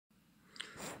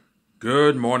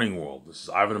Good morning, world. This is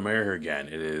Ivan Amir here again.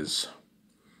 It is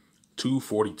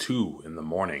 2:42 in the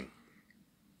morning.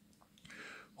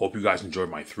 Hope you guys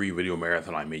enjoyed my 3-video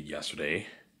marathon I made yesterday.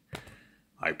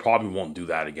 I probably won't do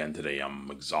that again today. I'm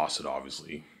exhausted,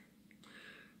 obviously.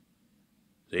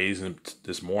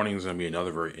 This morning is going to be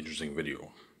another very interesting video.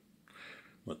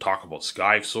 I'm going to talk about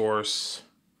SkySource,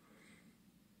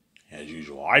 as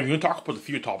usual. I'm going to talk about the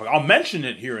theory topic. I'll mention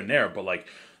it here and there, but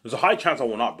there's a high chance I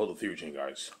will not build a theory chain,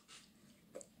 guys.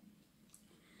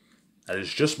 That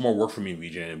is just more work for me and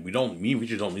VJ, and me and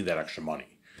VJ don't need that extra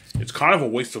money. It's kind of a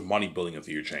waste of money building a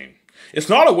theory chain. It's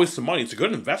not a waste of money. It's a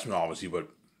good investment, obviously, but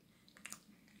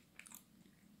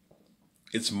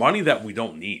it's money that we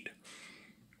don't need.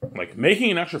 Like,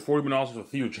 making an extra $40 million with a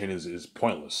theory chain is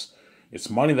pointless. It's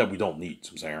money that we don't need,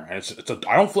 I'm saying. And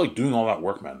I don't feel like doing all that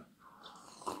work, man.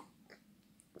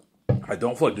 I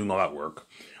don't feel like doing all that work.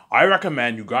 I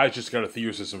recommend you guys just get a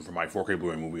theory system for my 4K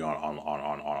Blu-ray movie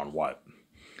on what?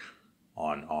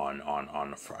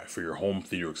 For your home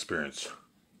theater experience.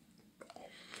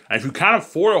 And if you can't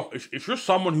afford, if you're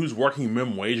someone who's working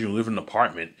minimum wage and you live in an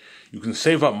apartment, you can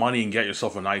save up money and get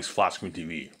yourself a nice flat screen TV.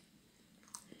 You know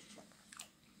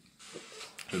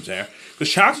what I'm saying? Because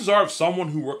chances are, if someone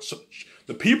who works,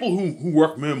 the people who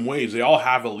work minimum wage, they all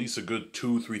have at least a good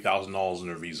 $2,000-$3,000 in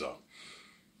their visa.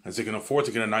 As they can afford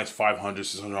to get a nice $500,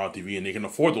 $600 TV, and they can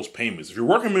afford those payments. If you're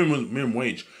working minimum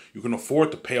wage, you can afford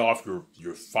to pay off your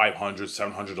 $500,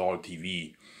 $700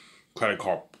 TV credit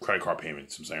card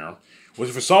payments. I'm saying,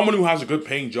 whereas for someone who has a good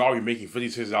paying job, you're making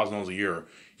 $50,000, $60,000 a year,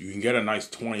 you can get a nice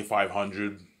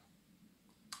 $2,500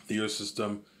 theater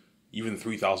system, even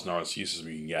 $3,000 theater system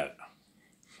you can get.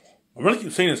 I'm gonna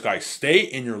keep saying this, guys. Stay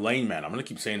in your lane, man. I'm gonna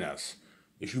keep saying this.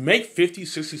 If you make 50,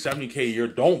 60, 70K a year,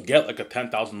 don't get like a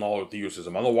 $10,000 theater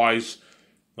system. Otherwise,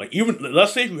 even,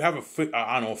 let's say if you have a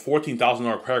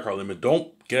 $14,000 credit card limit,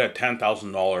 don't get a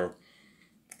 $10,000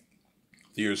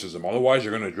 theater system. Otherwise,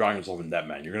 you're going to drown yourself in debt,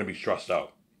 man. You're going to be stressed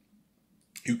out.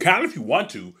 You can if you want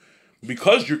to,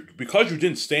 because you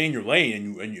didn't stay in your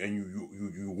lane and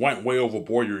you went way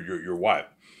overboard your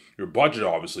budget,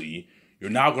 obviously. You're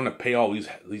now going to pay all these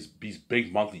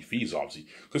big monthly fees, obviously,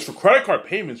 because for credit card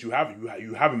payments, you have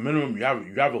a minimum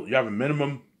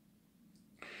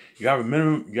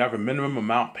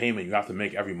amount payment you have to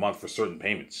make every month for certain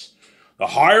payments. The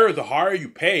higher you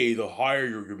pay, the higher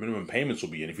your minimum payments will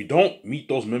be, and if you don't meet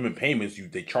those minimum payments,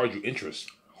 they charge you interest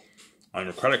on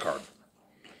your credit card.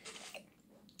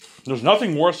 There's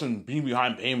nothing worse than being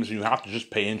behind payments and you have to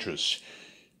just pay interest.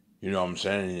 You know what I'm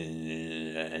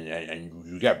saying? And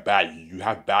you have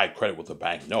bad credit with the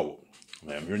bank. No.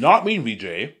 You're not me,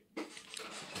 VJ.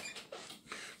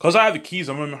 Because I have the keys,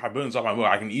 I'm in my business off my book.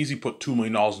 I can easily put $2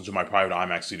 million into my private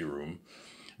IMAX city room.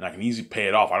 And I can easily pay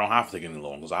it off. I don't have to take any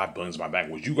loan because I have billions in my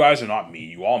bank. Which you guys are not me.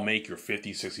 You all make your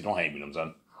 50, 60, don't hate me, you know what I'm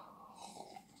saying?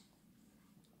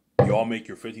 You all make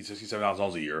your 50, 60,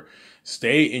 $7,000 a year.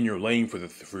 Stay in your lane for your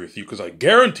theater, because I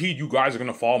guaranteed you guys are going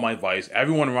to follow my advice.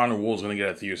 Everyone around the world is going to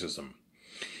get a theater system.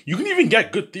 You can even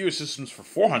get good theater systems for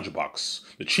 $400,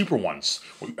 the cheaper ones.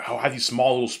 Have these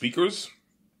small little speakers.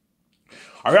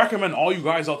 I recommend all you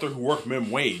guys out there who work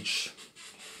minimum wage,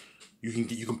 you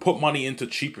can put money into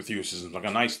cheaper theater systems, like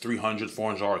a nice $300,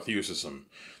 $400 theater system.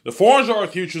 The $400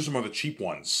 theater system are the cheap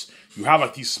ones. You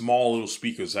have these small little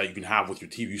speakers that you can have with your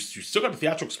TV. You still got the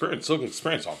theatrical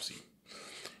experience, obviously.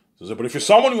 But if you're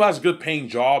someone who has a good paying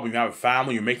job, and you have a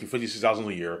family, you're making $56,000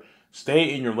 a year,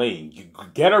 stay in your lane. You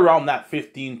get around that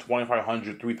 $1,500,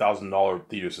 $2,500, $3,000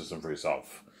 theater system for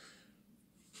yourself.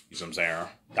 You see what I'm saying?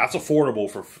 That's affordable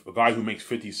for a guy who makes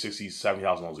 $50,000, $60,000,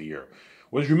 $70,000 a year.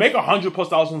 Whereas if you make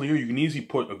 $100,000+ a year, you can easily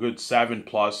put a good 7+,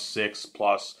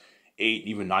 6+, 8,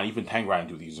 even 9, even 10 grand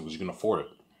into these because you can afford it.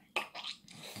 You know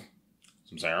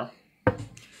what I'm saying?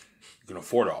 You can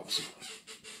afford it, obviously.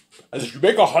 As if you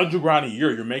make $100,000 a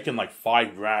year, you're making like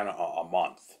 $5,000 a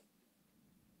month.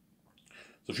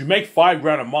 So if you make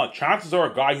 $5,000 a month, chances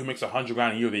are a guy who makes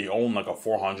 $100,000 a year, they own like a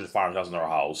 $400,000, $500,000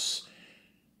 house.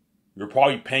 You're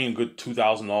probably paying a good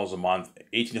 $2,000 a month,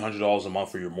 $1,800 a month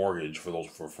for your mortgage for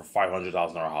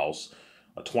 $500,000 house,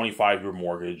 a 25-year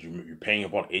mortgage. You're paying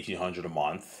about $1,800 a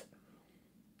month,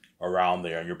 around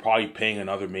there, and you're probably paying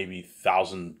another maybe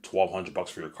 $1,000, $1,200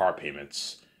 for your car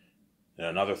payments, and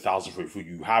another $1,000 for your food.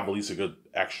 You have at least a good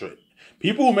extra.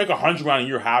 People who make $100,000 a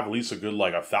year have at least a good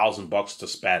like $1,000 to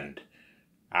spend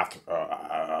after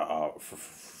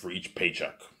for each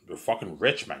paycheck. They're fucking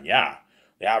rich, man. Yeah.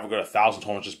 They have a good $1,000,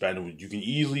 $200 to spend. You can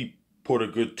easily put a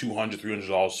good $200,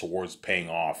 $300 towards paying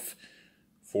off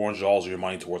 $400 of your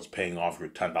money towards paying off your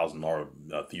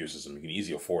 $10,000 theater system. You can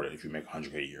easily afford it if you make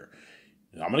 $100K a year.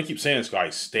 I'm going to keep saying this,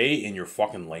 guys. Stay in your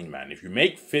fucking lane, man. If you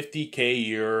make $50K a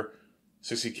year,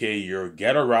 $60K a year,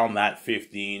 get around that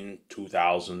 $15,000,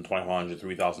 $2,000, $2,500,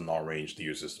 $3,000 range to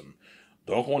your system.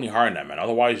 Don't go any higher than that, man.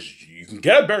 Otherwise, you can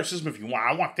get a better system if you want.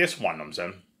 I want this one, I'm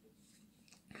saying.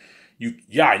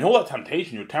 Yeah, I know that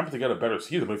temptation. You're tempted to get a better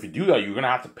system, but if you do that, you're going to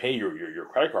have to pay your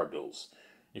credit card bills.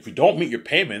 If you don't meet your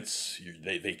payments,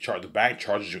 the bank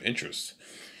charges you interest.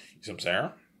 You see what I'm saying?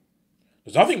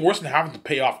 There's nothing worse than having to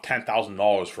pay off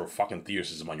 $10,000 for a fucking theater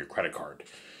system on your credit card.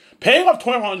 Paying off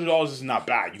 $2,500 is not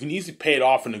bad. You can easily pay it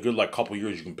off in a good couple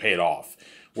years. You can pay it off.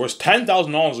 Whereas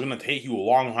 $10,000 is going to take you a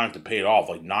long time to pay it off,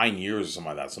 like 9 years or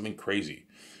something like that. Something crazy.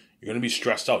 You're going to be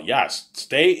stressed out. Yes,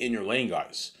 stay in your lane,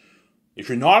 guys. If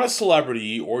you're not a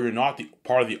celebrity, or you're not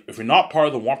if you're not part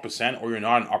of the 1%, or you're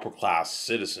not an upper class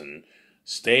citizen,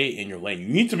 stay in your lane. You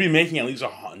need to be making at least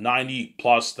 $90,000+,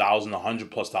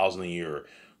 $100,000+ a year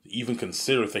to even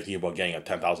consider thinking about getting a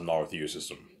 $10,000 theater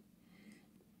system.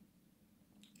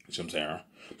 You see what I'm saying?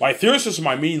 By theater system,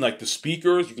 I mean like the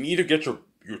speakers. You can either get your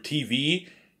TV,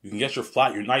 you can get your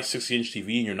nice 60-inch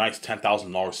TV and your nice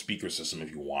 $10,000 speaker system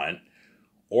if you want,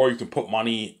 or you can put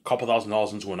money, a couple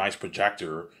 $1,000s into a nice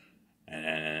projector,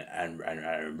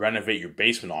 and renovate your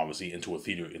basement, obviously, into a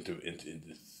theater.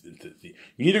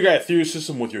 You either get a theater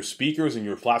system with your speakers and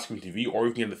your flat screen TV, or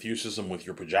you can get a theater system with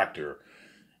your projector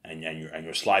and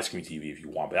your slide screen TV if you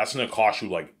want. But that's going to cost you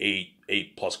like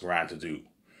 $8+ grand to do.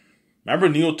 Remember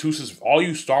Neil Tusis, all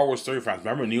you Star Wars theory fans,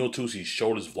 remember Neil Tusis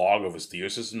showed his vlog of his theater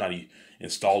system that he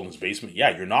installed in his basement?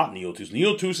 Yeah, you're not Neil Tusis.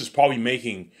 Neil Tusis is probably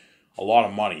making a lot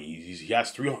of money. He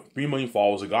has 3 million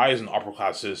followers. The guy is an upper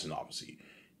class citizen, obviously.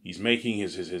 He's making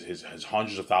his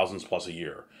hundreds of thousands plus a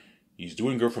year. He's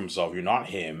doing good for himself. You're not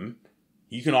him.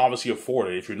 You can obviously afford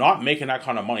it. If you're not making that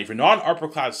kind of money, if you're not an upper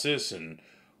class citizen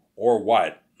or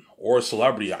a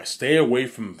celebrity, stay away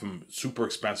from super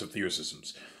expensive theater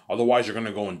systems. Otherwise, you're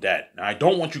gonna go in debt. And I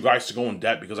don't want you guys to go in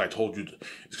debt because I told you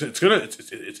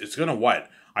it's gonna what?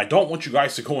 I don't want you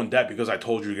guys to go in debt because I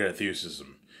told you to get a theater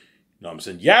system. You know what I'm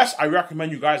saying? Yes, I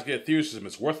recommend you guys get a theater system.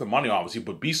 It's worth the money, obviously,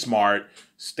 but be smart.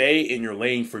 Stay in your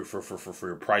lane for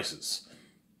your prices. You know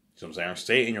what I'm saying?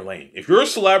 Stay in your lane. If you're a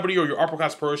celebrity or you're upper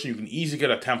class person, you can easily get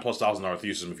a $10,000+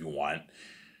 theater system if you want.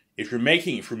 If you're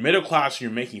middle class and you're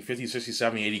making 50, 60,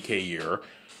 70, 80K a year,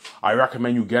 I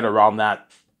recommend you get around that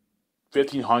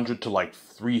 $1,500 to like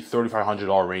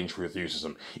 $3,500 range for your theater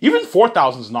system. Even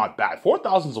 $4,000 is not bad.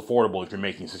 $4,000 is affordable if you're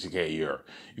making $60K a year.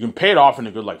 You can pay it off in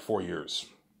a good 4 years.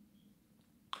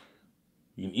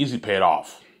 You can easily pay it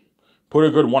off. Put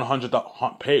a good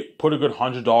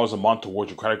 $100 a month towards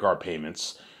your credit card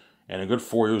payments, and in a good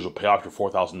 4 years you'll pay off your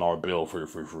 $4,000 bill for your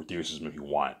theater system if you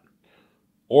want.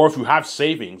 Or if you have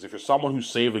savings, if you're someone who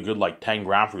saved a good 10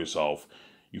 grand for yourself,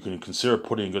 you can consider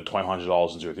putting a good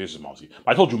 $2,500 into your theater system. Obviously,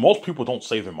 I told you most people don't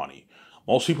save their money.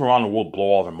 Most people around the world blow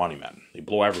all their money, man. They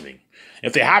blow everything.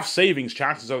 If they have savings,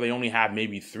 chances are they only have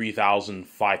maybe $3,000,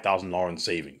 $5,000 in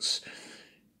savings.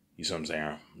 You see what I'm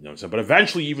saying? You know what I'm saying? But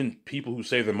eventually, even people who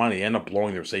save their money, they end up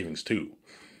blowing their savings too.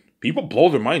 People blow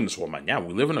their money in this world, man. Yeah,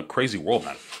 we live in a crazy world,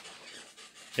 man.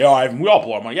 Yeah, we all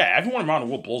blow our money. Yeah, everyone around the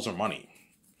world blows their money.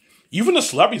 Even the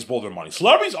celebrities blow their money.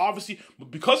 Celebrities, obviously,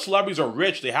 because celebrities are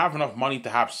rich, they have enough money to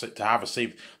have a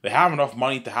save. They have enough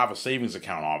money to have a savings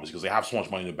account, obviously, because they have so much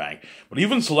money in the bank. But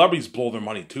even celebrities blow their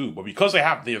money too. But because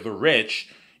they're rich,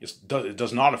 it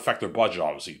does not affect their budget.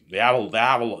 Obviously, they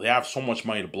have so much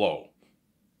money to blow.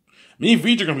 Me and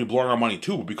VJ are going to be blowing our money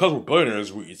too, but because we're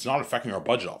billionaires, it's not affecting our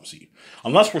budget, obviously.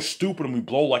 Unless we're stupid and we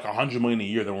blow like $100 million a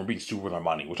year, then we're being stupid with our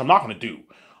money, which I'm not going to do.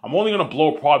 I'm only going to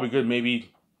blow probably good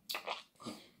maybe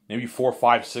 4,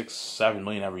 5, 6, 7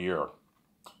 million every year.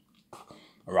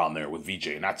 Around there with VJ,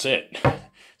 and that's it.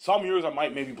 Some years I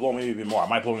might maybe blow maybe a bit more. I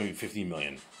might blow maybe 15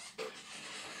 million.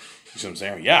 You see what I'm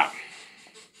saying? Yeah.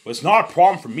 But it's not a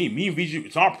problem for me. Me and VJ,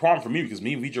 it's not a problem for me because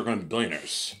me and VJ are going to be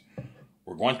billionaires.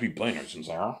 We're going to be billionaires, you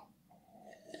know?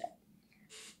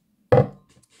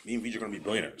 Me and VJ are going to be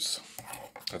billionaires.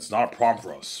 That's not a problem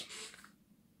for us.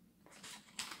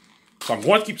 So I'm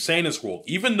going to keep saying this, world.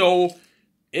 Even though,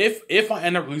 if I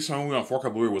end up releasing my movie on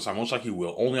 4K Blu-ray, which I most likely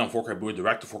will, only on 4K Blu-ray,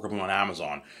 direct to 4K Blu-ray on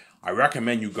Amazon, I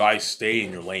recommend you guys stay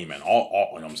in your lane, man. You know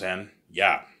what I'm saying?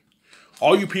 Yeah.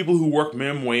 All you people who work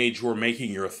minimum wage, who are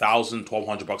making your $1,000,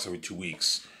 $1,200 every 2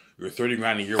 weeks, your 30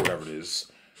 grand a year, whatever it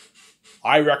is,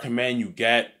 I recommend you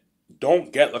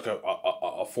don't get like a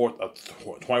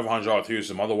 $2,500 theater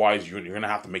system. Otherwise, you're going to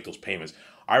have to make those payments.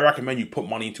 I recommend you put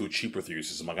money into a cheaper theater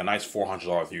system, like a nice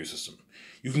 $400 theater system.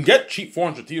 You can get cheap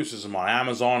 $400 theater system on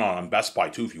Amazon, on Best Buy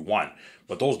too, if you want.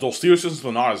 But those theater systems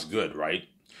are not as good, right?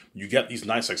 You get these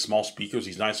nice small speakers,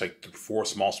 these nice 4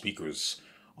 small speakers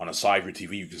on the side of your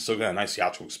TV, you can still get a nice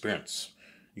theatrical experience.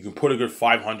 You can put a good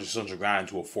 500, 600 grand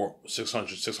into a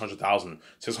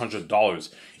 $600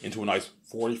 into a nice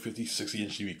 40, 50, 60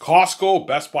 inch TV. Costco,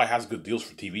 Best Buy has good deals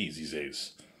for TVs these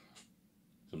days. See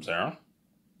what I'm saying?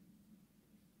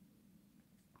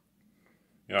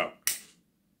 Yeah.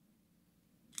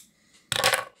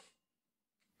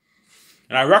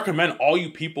 And I recommend all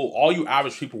you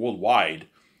average people worldwide,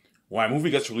 when a movie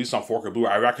gets released on 4K Blu-ray,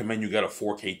 I recommend you get a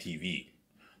 4K TV.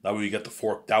 That way you get the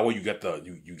full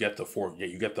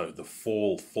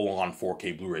on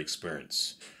 4K Blu-ray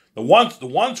experience. The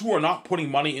ones who are not putting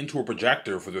money into a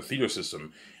projector for their theater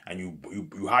system, and you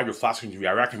have your flat screen TV,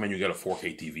 I recommend you get a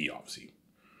 4K TV, obviously.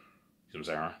 You know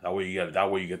what I'm saying? That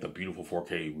way you get the beautiful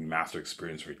 4K remastered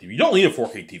experience for your TV. You don't need a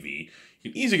 4K TV.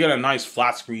 You can easily get a nice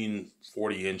flat screen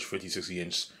 40 inch, 50, 60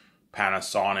 inch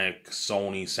Panasonic,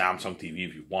 Sony, Samsung TV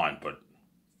if you want, but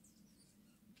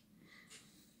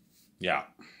yeah.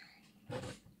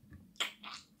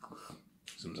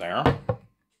 See what I'm saying?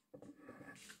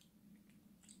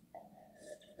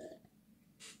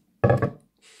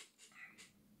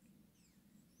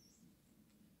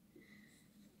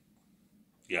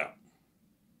 Yeah.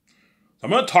 I'm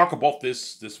going to talk about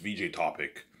this VJ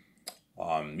topic.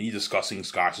 Me discussing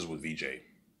scotches with VJ.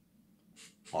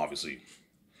 Obviously.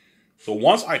 So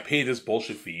once I pay this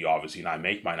bullshit fee, obviously, and I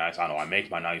make my nice,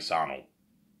 $20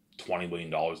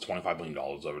 million, $25 million,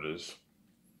 whatever it is.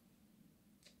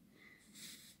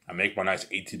 I make my nice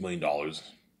 $18 million.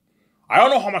 I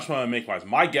don't know how much money I make.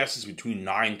 My guess is between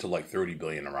 9 to like 30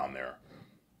 billion around there.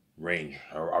 Range.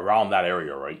 Around that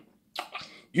area, right?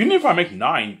 Even if I make 10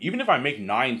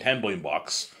 billion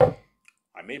bucks,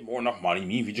 I made more enough money.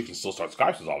 Me and VJ can still start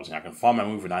Skyscrapers, obviously. I can fund my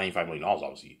movie for $95 million,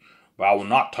 obviously. But I will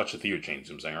not touch the theater chain, you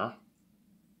know what I'm saying?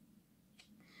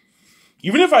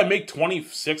 Even if I make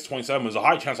 26, 27, there's a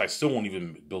high chance I still won't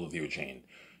even build a theater chain.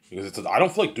 Because I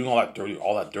don't feel like doing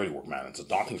all that dirty work, man. It's a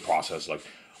daunting process. Like,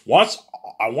 I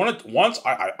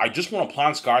just want to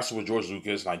plan Skyscrapers with George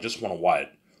Lucas, and I just want to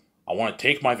what? I want to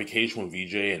take my vacation with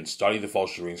VJ and study the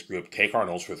Fellowship of the Ring script, take our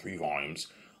notes for 3 volumes,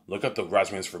 look at the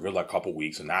resumes for a good couple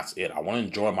weeks, and that's it. I want to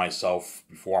enjoy myself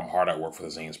before I'm hard at work for the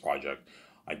Zanes project.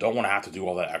 I don't want to have to do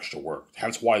all that extra work.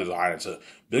 Hence why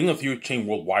building a theater chain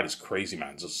worldwide is crazy,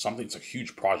 man. It's a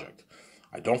huge project.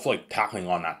 I don't feel like tackling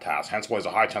on that task. Hence why there's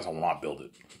a high chance I will not build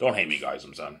it. Don't hate me, guys,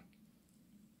 I'm saying.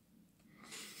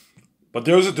 But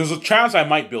there's a chance I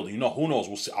might build it. Who knows?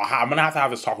 We'll see. I'm gonna have to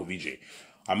have this talk with VJ.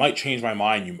 I might change my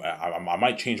mind. I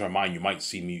might change my mind. You might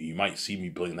see me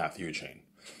building that theater chain.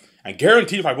 And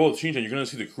guaranteed, if I build a theater chain, you're gonna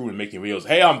see the crewmen making videos.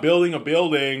 Hey, I'm building a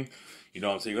building. You know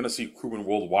what I'm saying? You're gonna see crewmen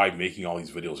worldwide making all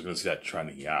these videos. You're gonna see that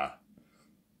trending. Yeah,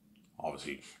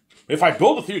 obviously. If I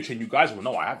build a theater chain, you guys will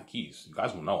know I have the keys. You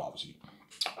guys will know, obviously.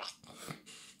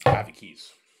 I have the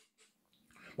keys.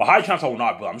 Well, high chance I will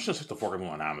not build. I'm just gonna stick to 4K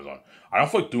on Amazon. I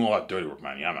don't feel like doing all that dirty work,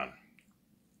 man. Yeah, man.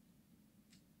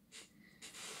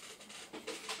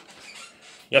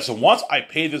 Yeah, so once I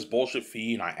pay this bullshit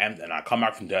fee and I come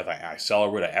back from death, I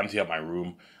celebrate, I empty out my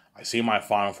room, I say my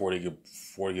final 40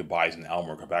 goodbyes in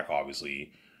Elmer, Quebec,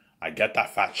 obviously. I get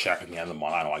that fat check at the end of the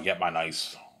month. I get my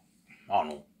nice,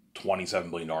 $27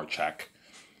 billion check.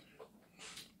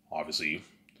 Obviously.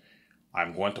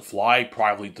 I'm going to fly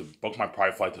privately, to book my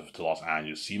private flight to Los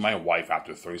Angeles, see my wife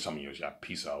after 30-some years. Yeah,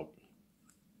 peace out.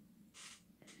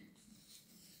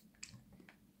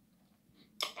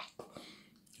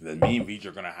 Then me and VJ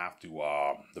are going to have to,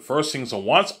 the first thing, so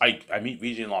once I meet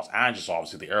VJ in Los Angeles,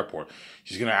 obviously, at the airport,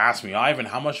 she's going to ask me, Ivan,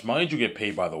 how much money did you get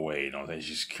paid, by the way? Then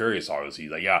she's curious, obviously.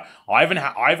 Like, yeah, Ivan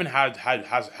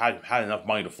had enough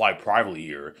money to fly privately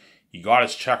here. He got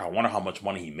his check. I wonder how much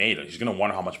money he made. She's going to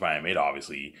wonder how much money I made,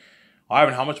 obviously.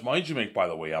 Ivan, how much money did you make, by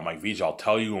the way? I'm like, VJ, I'll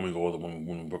tell you when we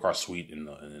book our suite in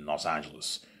Los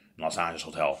Angeles. Los Angeles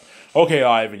hotel. Okay,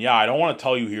 Ivan. Yeah, I don't want to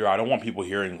tell you here. I don't want people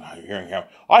hearing him.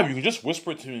 Ivan, you can just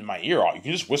whisper it to me in my ear. You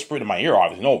can just whisper it in my ear.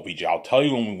 Obviously, no, VJ. I'll tell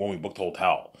you when we book the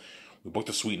hotel. We booked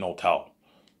the suite in the hotel.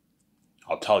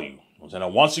 I'll tell you. And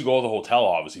then once you go to the hotel,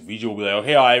 obviously, VJ will be like,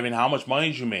 okay, Ivan, how much money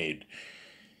did you made?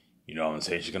 You know what I'm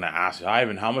saying? She's gonna ask,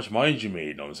 Ivan, how much money did you made?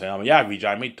 You know what I'm saying? I'm like, yeah, VJ,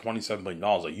 I made $27 million.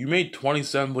 Like, you made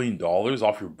 $27 million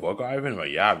off your book, Ivan? I'm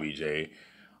like, yeah, VJ.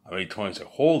 I made 20.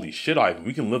 Like, holy shit, Ivan,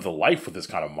 we can live the life with this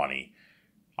kind of money.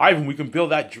 Ivan, we can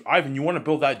build that. Ivan, you want to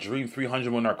build that dream $300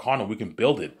 million condo? We can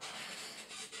build it.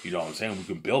 You know what I'm saying? We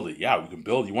can build it. Yeah, we can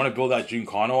build. You want to build that dream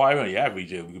condo, Ivan? Yeah,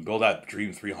 VJ, we can build that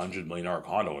dream $300 million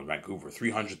condo in Vancouver.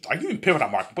 300. I can even pivot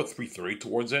that mark. Put 330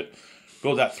 towards it.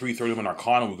 Build that $330 million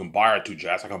condo. We can buy our 2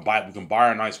 jets. We can buy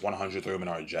our nice $130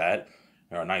 million jet,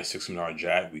 and our nice $60 million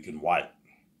jet. We can what?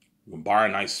 We can buy our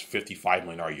nice $55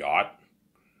 million yacht.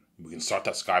 We can start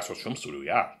that Sky Source Film Studio,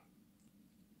 yeah.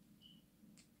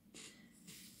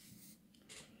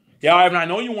 Yeah, Ivan, I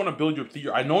know you want to build your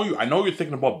theater. I know you're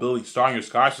thinking about starting your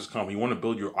Sky Source company. You want to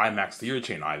build your IMAX theater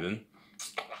chain, Ivan.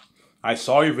 I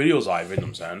saw your videos, Ivan,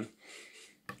 I'm saying.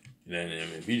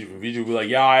 And VJ will be like,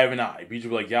 yeah, Ivan, I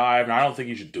don't think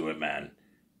you should do it, man.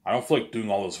 I don't feel like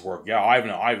doing all this work. Yeah, Ivan,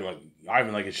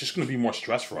 it's just going to be more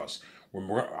stress for us.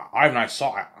 Ivan, I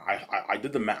saw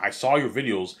your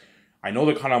videos. I know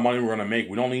the kind of money we're going to make.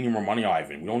 We don't need any more money,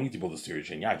 Ivan. We don't need to build this theory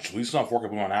chain. Yeah, just release it on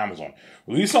 4K Blu on Amazon.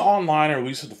 Release it online or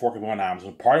release it to 4K Blu on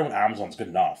Amazon. Party with Amazon's good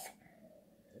enough.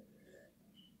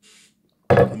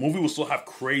 The movie will still have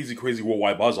crazy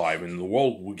worldwide buzz, Ivan. The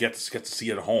world will get to see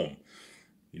it at home.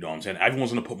 You know what I'm saying?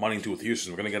 Everyone's going to put money into a theater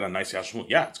system. We're going to get a nice theatrical.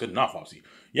 Yeah, it's good enough, obviously.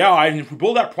 Yeah, Ivan, if we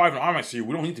build that private IMAX theater,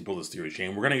 we don't need to build this theater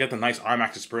chain. We're going to get the nice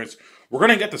IMAX experience. We're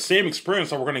going to get the same experience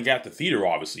that we're going to get at the theater,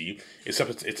 obviously,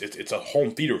 except it's a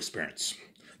home theater experience.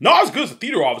 Not as good as the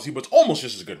theater, obviously, but it's almost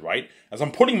just as good, right? As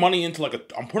I'm putting money into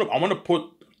I'm going to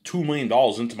put $2 million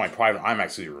into my private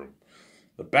IMAX theater room.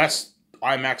 The best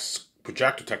IMAX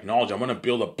projector technology. I'm going to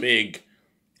build a big.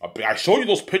 I showed you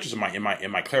those pictures in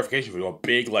my clarification video. A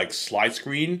big like slide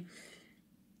screen.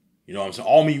 You know what I'm saying?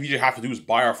 All we just have to do is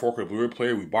buy our 4K Blu-ray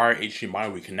player. We buy our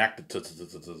HDMI. We connect it to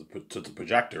the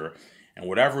projector, and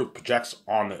whatever projects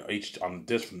on the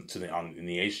disc in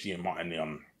the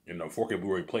HDMI in the 4K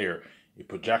Blu-ray player, it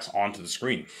projects onto the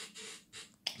screen.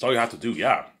 That's all you have to do.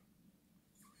 Yeah.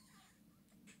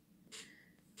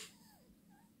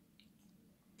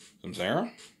 I'm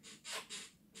saying.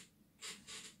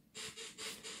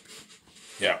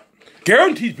 Yeah.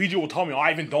 Guaranteed VJ will tell me,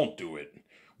 Ivan, don't do it.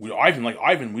 Ivan,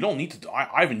 we don't need to.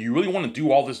 Ivan, do you really want to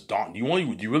do all this? Do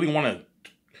you really want to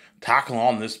tackle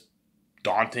on this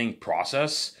daunting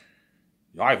process?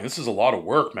 Ivan, this is a lot of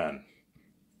work, man.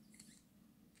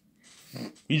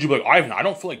 VJ will be like, Ivan, I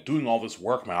don't feel like doing all this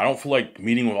work, man. I don't feel like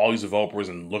meeting with all these developers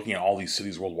and looking at all these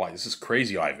cities worldwide. This is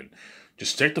crazy, Ivan.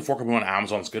 Just stick to 4K Blu on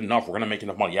Amazon. It's good enough. We're going to make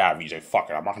enough money. Yeah, VJ,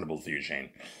 fuck it. I'm not going to build a theater chain.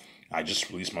 I just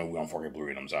released my movie on 4K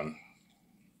Blu-ray and I'm done.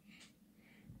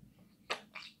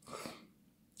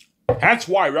 Hence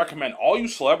why I recommend all you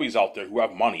celebrities out there who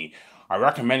have money, I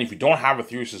recommend if you don't have a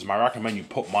theater system, I recommend you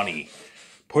put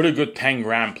a good 10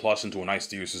 grand plus into a nice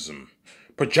theater system.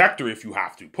 Projector if you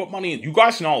have to. Put money in. You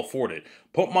guys can all afford it.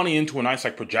 Put money into a nice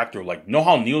like projector. Like, know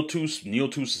how Neil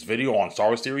Toose's video on Star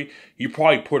Wars Theory? He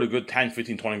probably put a good 10,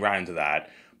 15, 20 grand into that.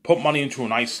 Put money into a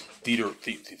nice theater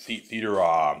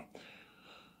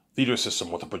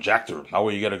system with a projector. That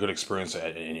way you get a good experience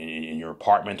in your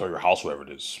apartment or your house, whatever it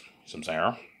is. You see what I'm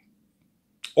saying?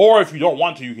 Or if you don't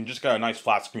want to, you can just get a nice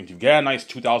flat screen TV. Get a nice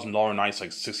 $2,000 nice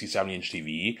like 60, 70 inch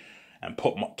TV and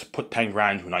put 10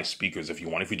 grand into nice speakers if you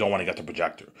want. If you don't want to get the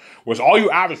projector. Whereas all you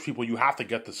average people, you have to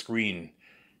get the screen.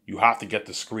 You have to get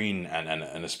the screen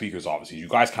and the speakers, obviously. You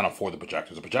guys can't afford the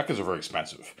projectors. The projectors are very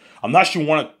expensive. Unless you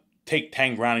want to take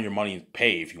 10 grand of your money and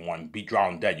pay if you want to be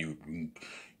drowned dead. You're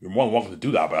more than welcome to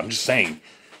do that. But I'm just saying,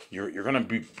 you're gonna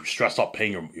be stressed out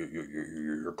paying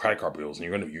your credit card bills, and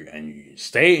you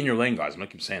stay in your lane, guys. I'm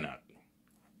gonna keep saying that.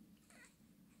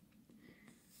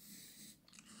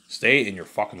 Stay in your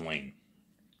fucking lane.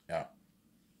 Yeah.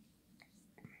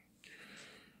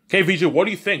 Okay, VJ, what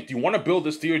do you think? Do you want to build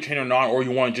this theater chain or not, or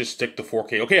you want to just stick to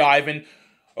 4K? Okay, Ivan.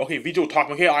 Okay, VJ will talk.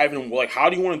 Okay, Ivan. Like, how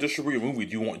do you want to distribute your movie?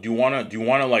 Do you want to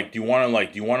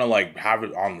have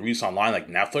it on release online like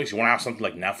Netflix? You want to have something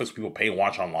like Netflix people pay and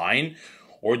watch online,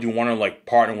 or do you want to like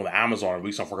partner with Amazon and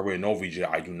release on 4K? No, VJ,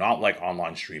 I do not like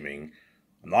online streaming.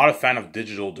 I'm not a fan of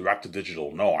direct to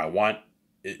digital. No, I want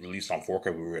it released on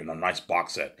 4K in a nice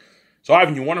box set. So,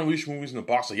 Ivan, you want to release your movies in the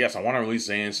box set? Yes, I want to release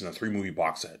Zanis in a 3-movie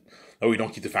box set. That way we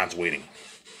don't keep the fans waiting.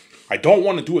 I don't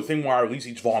want to do a thing where I release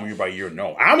each volume year by year.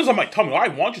 No. Amazon might tell me, I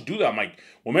want you to do that. I'm like,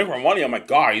 we'll make our money. I'm like,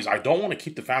 guys, I don't want to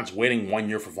keep the fans waiting 1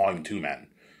 year for volume 2, man.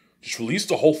 Just release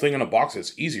the whole thing in a box set.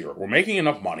 It's easier. We're making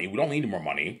enough money. We don't need more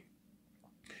money.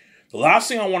 The last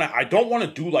thing I don't want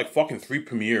to do like fucking 3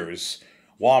 premieres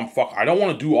I don't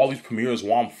want to do all these premieres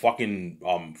while I'm fucking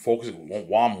focusing,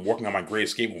 while I'm working on my Great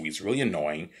Escape movie. It's really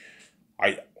annoying.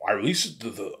 I release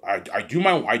I do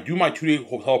my 2-day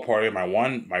hotel party,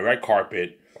 my red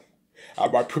carpet.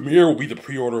 My premiere will be the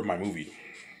pre-order of my movie.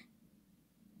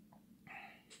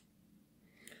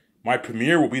 My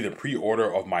premiere will be the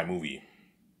pre-order of my movie.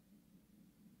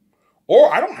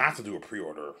 Or I don't have to do a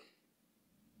pre-order.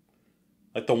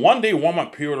 Like the 1-day,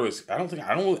 1-month pre-order is. I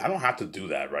don't have to do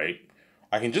that, right?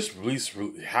 I can just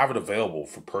have it available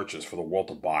for purchase for the world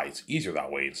to buy. It's easier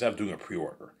that way instead of doing a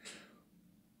pre-order.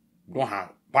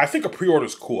 But I think a pre-order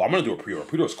is cool. I'm gonna do a pre-order.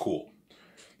 Pre-order is cool.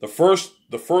 The first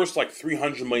like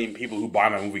 300 million people who buy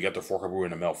my movie get their 4K Blu-ray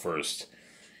in the mail first,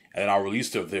 and then I'll release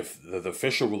the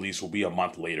official release will be a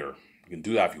month later. You can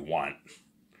do that if you want.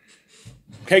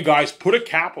 Okay, guys, put a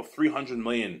cap of 300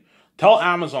 million. Tell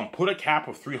Amazon, put a cap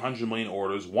of 300 million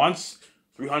orders. Once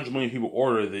 300 million people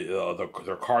order,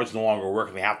 their cards no longer work,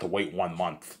 and they have to wait 1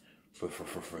 month for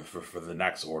the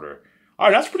next order. All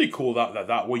right, that's pretty cool.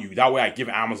 That way I give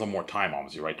Amazon more time,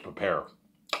 obviously, right, to prepare.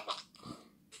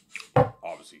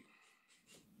 Obviously.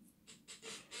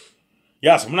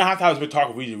 Yes, I'm gonna have to have a big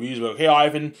talk with VJ. But okay,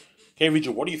 Ivan. Okay, VJ,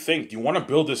 what do you think? Do you want to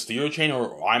build this theater chain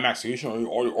or IMAX theater chain,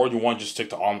 or do you want to just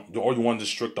stick to or you want to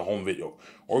restrict the home video,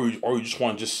 or you just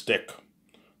want to just stick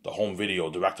the home video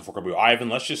direct to 4K? Ivan,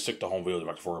 let's just stick to home video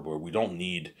direct to 4K. We don't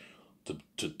need to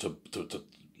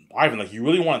Ivan, like, you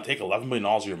really want to take $11 million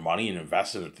of your money and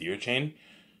invest in a theater chain?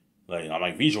 Like, I'm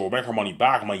like, VJ, we'll make our money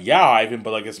back. I'm like, yeah, Ivan,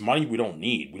 but like, it's money we don't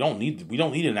need. We don't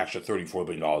need an extra $34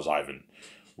 billion, Ivan.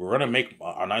 We're gonna make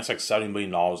a nice like $70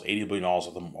 million, $80 billion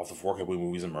off the 4K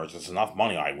movies and merch. That's enough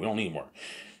money, Ivan. We don't need more.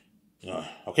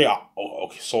 Okay,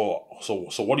 okay. So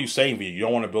what are you saying, VJ? You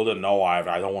don't want to build it? No,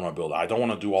 Ivan. I don't want to build it. I don't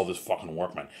want to do all this fucking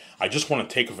work, man. I just want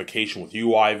to take a vacation with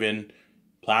you, Ivan.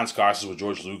 Plan Skyscraper with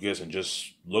George Lucas and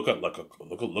just look at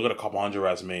a couple hundred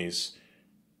resumes.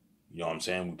 You know what I'm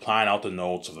saying? We plan out the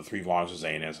notes of the 3 volumes of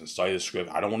Zanus and study the script.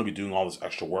 I don't want to be doing all this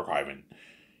extra work, Ivan.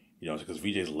 You know, because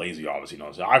VJ's lazy, obviously. You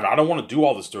know, so I don't want to do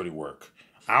all this dirty work.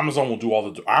 Amazon will do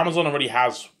all the. Amazon already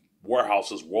has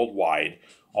warehouses worldwide,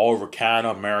 all over Canada,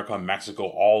 America, Mexico,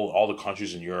 all the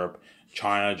countries in Europe,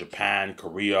 China, Japan,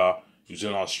 Korea, New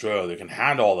Zealand, Australia. They can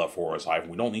handle all that for us, Ivan.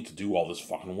 We don't need to do all this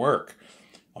fucking work.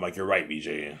 I'm like, you're right,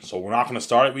 VJ. So we're not going to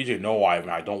start it, VJ? No, Ivan.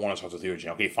 I don't want to start the theater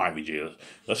chain. Okay, fine, VJ.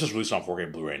 Let's just release it on 4K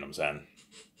Blu-ray, you know what I'm saying?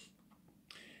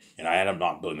 And I end up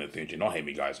not building the theater chain. Don't hate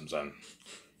me, guys, I'm saying.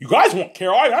 You guys won't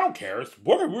care. I don't care. 4K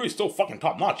Blu-ray is still fucking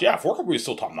top-notch. Yeah, 4K Blu-ray is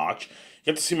still top-notch. You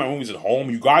get to see my movies at home.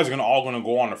 You guys are all going to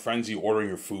go on a frenzy ordering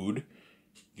your food.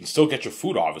 You can still get your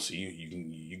food, obviously.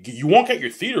 You won't get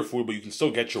your theater food, but you can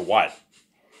still get your what?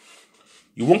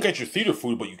 You won't get your theater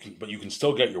food, but you can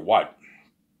still get your what?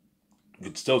 You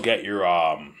can still get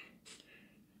your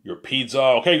pizza.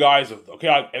 Okay, guys.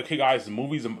 Okay, guys. The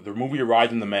movie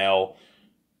arrived in the mail.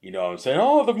 You know what I'm saying?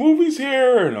 Oh, the movie's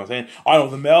here. You know what I'm saying? I know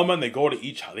the mailmen.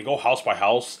 They go house by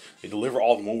house. They deliver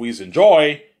all the movies.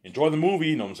 Enjoy the movie.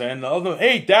 You know what I'm saying?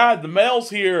 Hey, Dad, the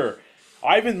mail's here.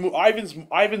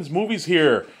 Ivan's movie's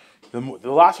here. The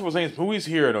Last of Us movie's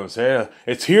here. You know what I'm saying?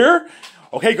 It's here.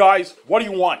 Okay, guys. What do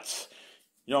you want?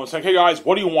 You know what I'm saying? Hey, guys,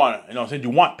 what do you want? You know what I'm saying? Do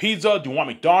you want pizza? Do you want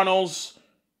McDonald's?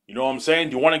 You know what I'm saying?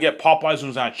 Do you want to get Popeyes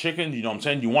when it's chicken? You know what I'm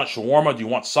saying? Do you want shawarma? Do you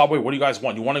want Subway? What do you guys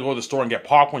want? Do you want to go to the store and get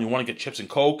popcorn? You want to get chips and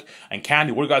Coke and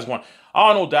candy? What do you guys want?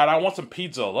 I don't know, Dad. I want some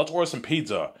pizza. Let's order some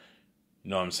pizza.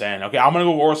 You know what I'm saying? Okay, I'm going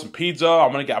to go order some pizza.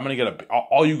 I'm going to get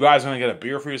all you guys are going to get a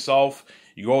beer for yourself.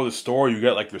 You go to the store, you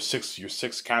get like your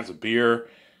six cans of beer.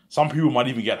 Some people might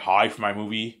even get high for my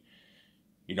movie.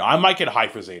 You know, I might get high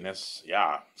for Zanus.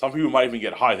 Yeah. Some people might even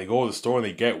get high. They go to the store and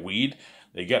they get weed.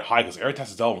 They get high because Eric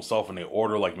has to tell himself and they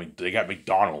order they get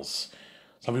McDonald's.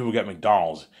 Some people get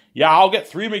McDonald's. Yeah, I'll get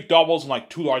 3 McDoubles and like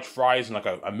 2 large fries and like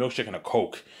a milkshake and a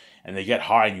Coke. And they get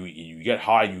high and you get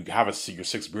high and you have your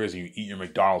 6 beers and you eat your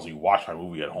McDonald's and you watch my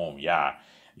movie at home. Yeah.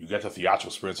 You get the theatrical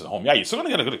experience at home. Yeah, you're still going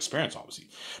to get a good experience, obviously.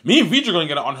 Me and VJ are going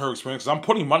to get an unheard experience because I'm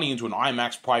putting money into an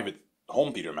IMAX private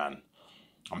home theater, man.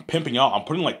 I'm pimping out. I'm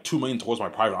putting like $2 million towards my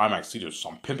private IMAX theater, so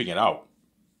I'm pimping it out.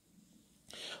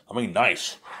 I mean,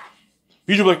 nice.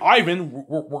 VJ will be like, Ivan,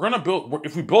 we're going to build,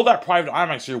 if we build that private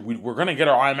IMAX theater, we're going to get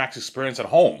our IMAX experience at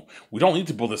home. We don't need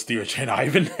to build this theater chain,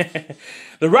 Ivan.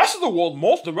 The rest of the world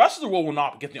will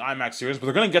not get the IMAX series, but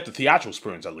they're going to get the theatrical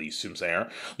experience at least, you know what I'm saying?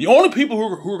 The only people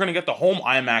who are going to get the home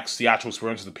IMAX theatrical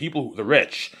experience are the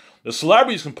rich. The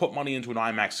celebrities can put money into an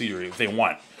IMAX theater if they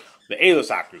want. The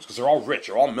A-list actors, because they're all rich,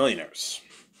 they're all millionaires.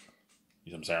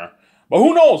 You know what I'm saying? But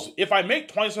who knows? If I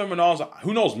make $27 million,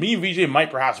 who knows? Me and VJ might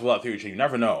perhaps build that theater chain. You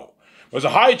never know. There's a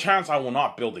high chance I will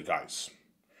not build it, guys.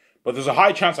 But there's a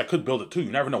high chance I could build it too. You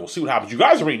never know. We'll see what happens. You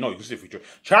guys already know. You can see the future.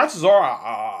 Chances are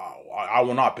I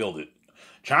will not build it.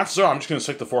 Chances are I'm just going to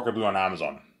stick the 4K Blu on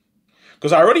Amazon.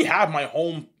 Because I already have my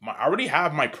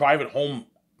private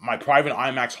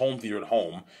IMAX home theater at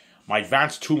home. My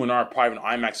advanced 2 million private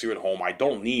IMAX theater at home. I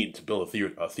don't need to build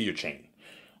a theater chain.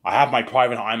 I have my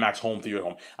private IMAX home theater at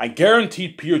home. I guarantee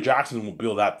Peter Jackson will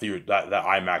build that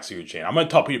IMAX theater chain. I'm going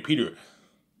to tell Peter,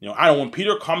 you know, I don't know, when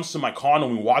Peter comes to my condo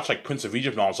and we watch like Prince of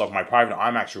Egypt and all that stuff, my private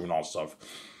IMAX room and all that stuff.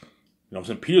 You know what I'm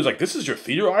saying? Peter's like, this is your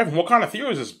theater, Ivan? What kind of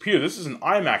theater is this? Peter, this is an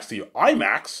IMAX theater.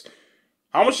 IMAX?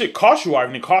 How much did it cost you,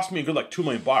 Ivan? It cost me a good like $2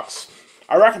 million.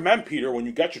 I recommend, Peter, when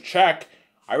you get your check,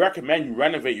 I recommend you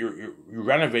renovate your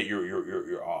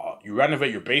you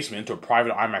renovate your basement into a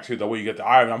private IMAX theater. That way you get the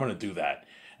I'm gonna do that.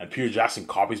 And Peter Jackson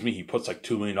copies me. He puts like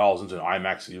 $2 million into an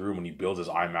IMAX theater room when he builds his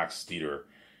IMAX theater,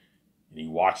 and he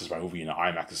watches my movie in an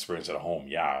IMAX experience at home.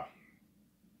 Yeah.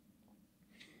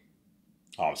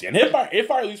 Obviously, and if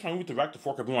I release my movie direct to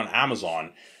 4K Blu on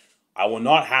Amazon, I will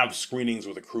not have screenings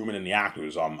with the crewmen and the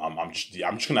actors. I'm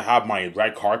just gonna have my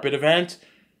red carpet event,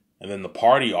 and then the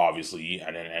party, obviously,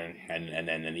 and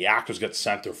then the actors get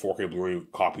sent their 4K Blu-ray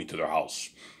copy to their house.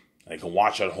 They can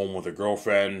watch at home with their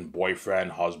girlfriend,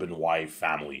 boyfriend, husband, wife,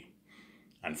 family,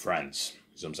 and friends.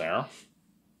 You see what I'm saying?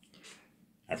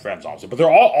 And friends, obviously. But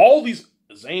they're all these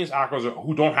Zane's actors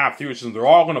who don't have theater systems, they're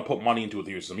all going to put money into a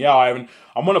theater system. Yeah, Ivan,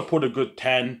 I'm going to put a good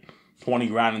 10, 20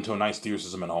 grand into a nice theater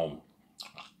system at home.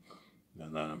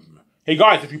 And then, hey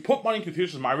guys, if you put money into a theater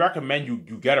system, I recommend you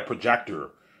get a projector.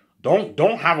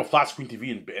 Don't have a flat screen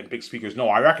TV and big speakers. No,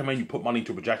 I recommend you put money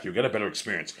into a projector. You get a better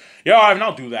experience. Yeah, Ivan,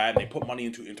 I'll do that. And they put money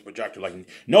into projector. Like,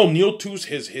 no, Neil Too's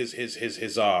his theater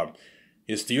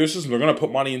system. They're gonna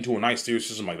put money into a nice theater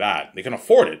system like that. They can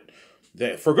afford it.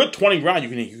 For a good 20 grand, you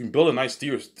can build a nice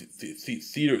theater system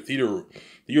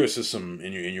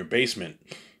in your basement.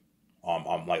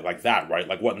 Like that, right?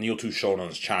 Like what Neil Too showed on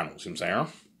his channel. See what I'm saying?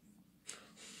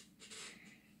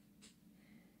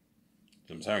 See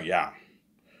what I'm saying? Yeah.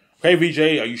 Okay, VJ,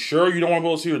 are you sure you don't want to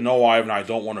build a theater? No, Ivan, I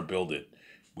don't want to build it.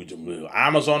 We do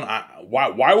Amazon.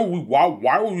 Why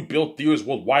would we build theaters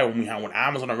worldwide when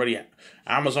Amazon already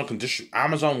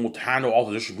Amazon will handle all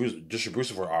the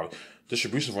distribution for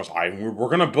us, Ivan. We're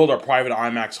gonna build our private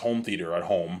IMAX home theater at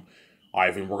home,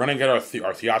 Ivan. We're gonna get our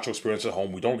theatrical experience at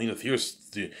home. We don't need a theater.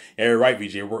 Yeah, you're right,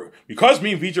 VJ. Because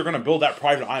me and VJ are gonna build that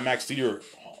private IMAX theater.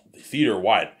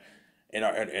 What? In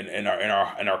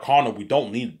our condo, we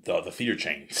don't need the theater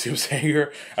chain. See what I'm saying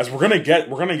here? As we're gonna get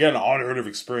an unheard of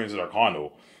experience at our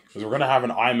condo, because we're gonna have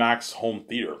an IMAX home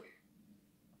theater,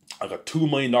 like a $2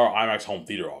 million IMAX home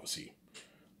theater, obviously,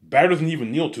 better than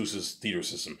even Neil Too's theater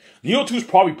system. Neil Too's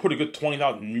probably put a good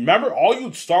 20,000. Remember, all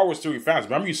you Star Wars theory fans,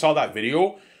 remember you saw that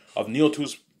video of Neil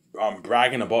Too's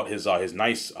bragging about his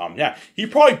nice he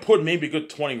probably put maybe a good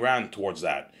 20 grand towards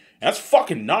that. And that's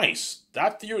fucking nice.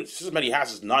 That theater system that he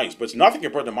has is nice, but it's nothing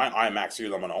compared to my IMAX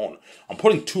theater I'm gonna own. I'm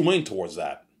putting $2 million towards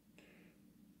that.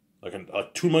 Like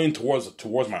 $2 million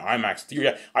towards my IMAX theater.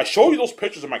 Yeah, I showed you those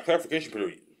pictures in my clarification video.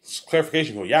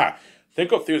 Yeah,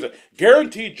 think of theaters that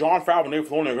guaranteed Jon Favreau and Dave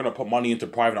Filoni are gonna put money into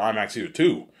private IMAX theater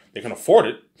too. They can afford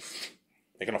it.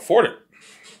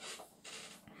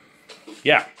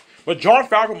 Yeah, but Jon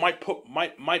Favreau might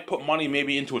put money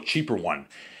maybe into a cheaper one.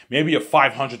 Maybe a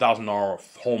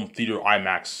 $500,000 home theater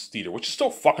IMAX theater, which is still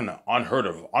fucking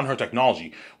unheard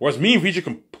technology. Whereas me and VJ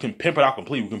can pimp it out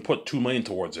completely. We can put $2 million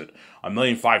towards it. $1.5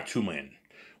 million, $2 million.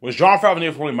 Whereas Jon Favreau and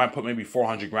Dave Filoni might put maybe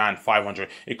 400 grand, 500.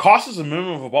 It costs us a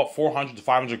minimum of about 400 to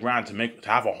 500 grand to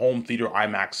have a home theater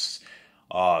IMAX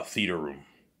theater room.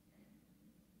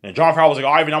 And Jon Favreau was like,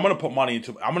 Ivan, I'm gonna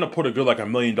put a good like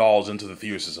 $1 million into the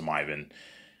theater system, Ivan.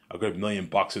 A good $1 million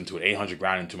into it, 800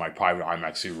 grand into my private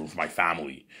IMAX theater room for my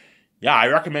family. Yeah, I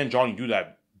recommend John you do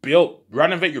that.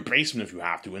 Renovate your basement if you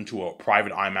have to into a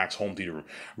private IMAX home theater room.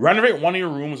 Renovate one of your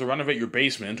rooms or renovate your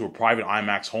basement into a private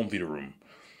IMAX home theater room.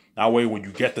 That way, when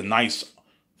you get the nice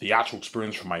theatrical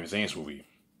experience from my Zane's movie,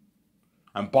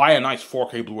 and buy a nice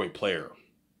 4K Blu-ray player.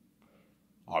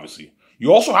 Obviously,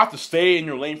 you also have to stay in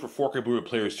your lane for 4K Blu-ray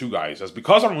players too, guys. As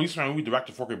because I'm releasing my movie direct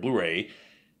to 4K Blu-ray.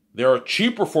 There are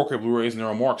cheaper 4K Blu-rays and there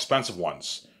are more expensive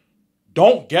ones.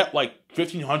 Don't get like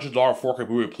 $1,500 4K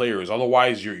Blu-ray players,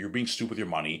 otherwise you're being stupid with your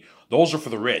money. Those are for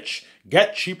the rich.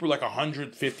 Get cheaper like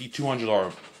 $150,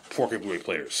 $200 4K Blu-ray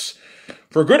players.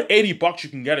 For a good $80, you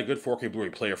can get a good 4K Blu-ray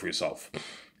player for yourself.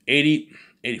 80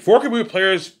 4K Blu-ray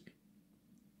players.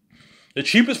 The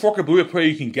cheapest 4K Blu-ray player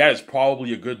you can get is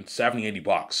probably a good $70,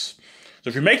 $80. So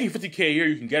if you're making $50K a year,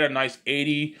 you can get a nice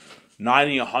 $80,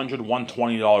 $90, $100,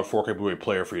 $120 4K Blu-ray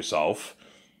player for yourself.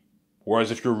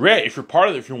 Whereas if you're rich, if you're part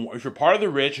of the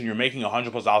rich and you're making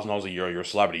 $100,000+ a year, you're a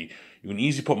celebrity, you can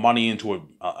easily put money into a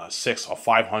 $500,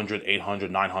 $800,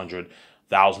 $900,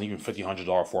 $1,000, even $1,500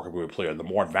 4K Blu-ray player. The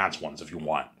more advanced ones, if you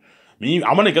want.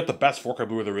 I'm gonna get the best 4K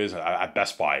Blu-ray there is at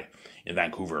Best Buy in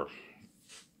Vancouver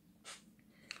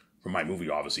for my movie,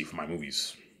 obviously for my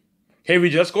movies. Hey,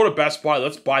 VJ, let's go to Best Buy.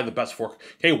 Let's buy the best 4K.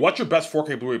 Hey, what's your best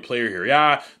 4K Blu-ray player here?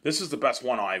 Yeah, this is the best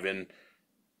one, Ivan.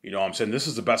 You know what I'm saying? This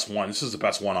is the best one. This is the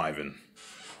best one, Ivan.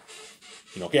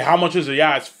 You know, okay, how much is it?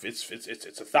 Yeah, it's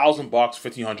 $1,000,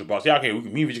 $1,500. Yeah, okay,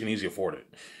 me and VJ can easily afford it.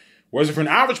 Whereas if you're an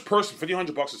average person,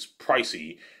 $1,500 is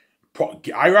pricey.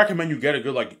 I recommend you get a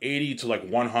good like 80 to like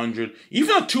 100.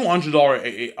 Even a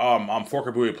 $200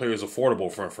 4K Blu-ray player is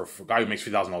affordable for a guy who makes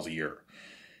 $3,000 a year.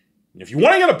 If you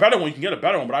want to get a better one, you can get a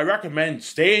better one. But I recommend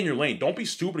stay in your lane. Don't be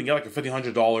stupid and get like a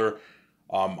 $1,500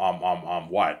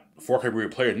 4K Blu-ray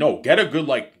player. No, get a good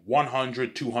like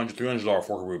 $100, $200, $300 4K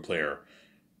Blu-ray player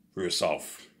for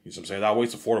yourself. You know what I'm saying? That way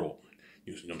it's affordable.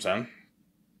 You know what I'm saying?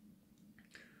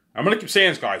 I'm gonna keep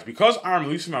saying this, guys, because I'm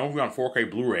releasing my movie on 4K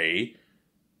Blu-ray.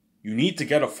 You need to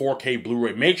get a 4K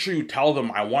Blu-ray. Make sure you tell them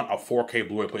I want a 4K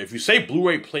Blu-ray player. If you say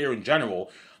Blu-ray player in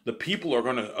general, the people are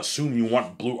gonna assume you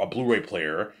want a Blu-ray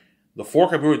player. The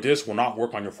 4K Blu-ray disc will not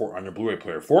work on your Blu-ray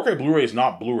player. 4K Blu-ray is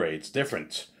not Blu-ray. It's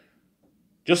different.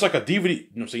 Just like a DVD, you know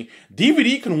what I'm saying?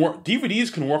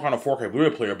 DVDs can work on a 4K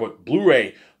Blu-ray player, but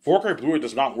 4K Blu-ray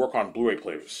does not work on Blu-ray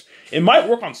players. It might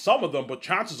work on some of them, but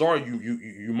chances are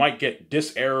you might get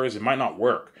disc errors. It might not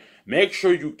work. Make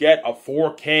sure you get a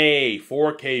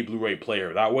 4K Blu-ray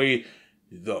player. That way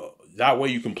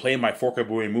you can play my 4K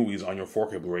Blu-ray movies on your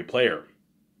 4K Blu-ray player.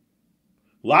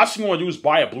 Last thing you want to do is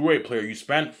buy a Blu-ray player. You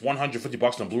spent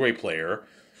 $150 on a Blu-ray player.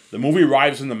 The movie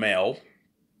arrives in the mail,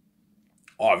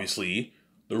 obviously.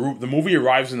 The movie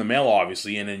arrives in the mail,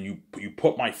 obviously, and then you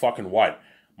put my fucking what?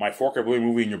 My 4K Blu-ray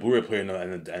movie in your Blu-ray player, and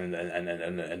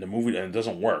the movie, and it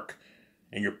doesn't work.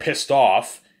 And you're pissed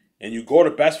off, and you go to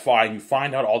Best Buy and you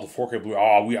find out all the 4K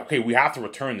Blu-ray. We have to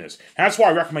return this. And that's why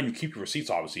I recommend you keep your receipts,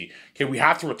 obviously. Okay, we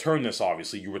have to return this,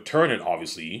 obviously. You return it,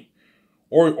 obviously.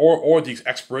 Or the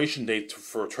expiration date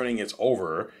for returning it's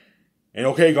over. And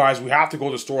okay, guys, we have to go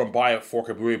to the store and buy a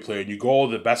 4K Blu-ray player. And you go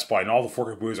to the Best Buy and all the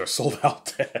 4K Blu-rays are sold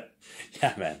out.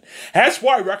 Yeah, man. That's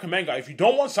why I recommend, guys, if you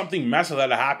don't want something messy like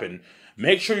that to happen,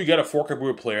 make sure you get a 4K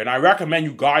Blu-ray player. And I recommend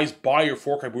you guys buy your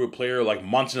 4K Blu-ray player like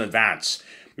months in advance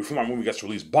before my movie gets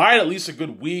released. Buy it at least a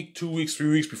good week, 2 weeks, 3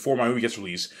 weeks before my movie gets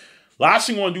released. Last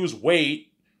thing you want to do is wait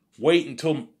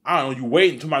until, I don't know, you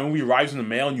wait until my movie arrives in the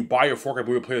mail and you buy your 4K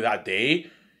Blu-ray player that day.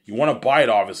 You want to buy it,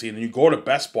 obviously, and then you go to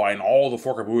Best Buy and all the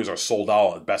 4K Blu-rays are sold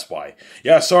out at Best Buy.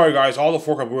 Yeah, sorry, guys, all the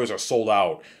 4K Blu-rays are sold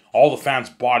out. All the fans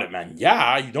bought it, man.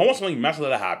 Yeah, you don't want something messy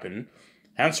to happen.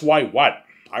 Hence why, what?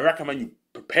 I recommend you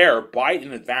buy it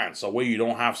in advance, so that way you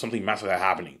don't have something messy that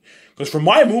happening. Because for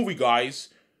my movie, guys,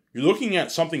 you're looking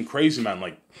at something crazy, man.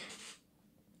 Like,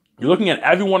 you're looking at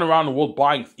everyone around the world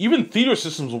buying. Even theater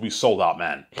systems will be sold out,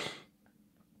 man.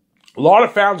 A lot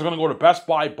of fans are going to go to Best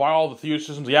Buy, buy all the theater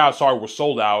systems. Yeah, sorry, we're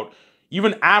sold out.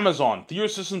 Even Amazon. Theater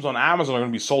systems on Amazon are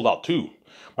going to be sold out too.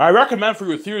 But I recommend for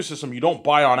your theater system, you don't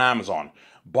buy it on Amazon.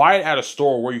 Buy it at a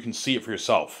store where you can see it for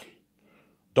yourself.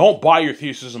 Don't buy your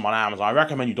theater system on Amazon. I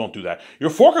recommend you don't do that. Your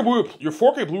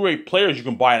 4K Blu-ray players you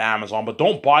can buy at Amazon, but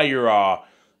don't buy your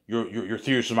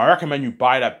theater system. I recommend you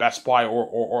buy it at Best Buy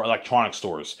or electronic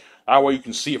stores. That way you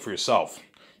can see it for yourself.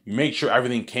 You make sure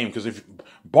everything came, because if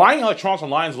buying electronics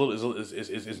online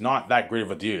is not that great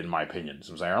of a deal, in my opinion.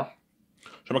 You know what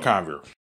I'm saying?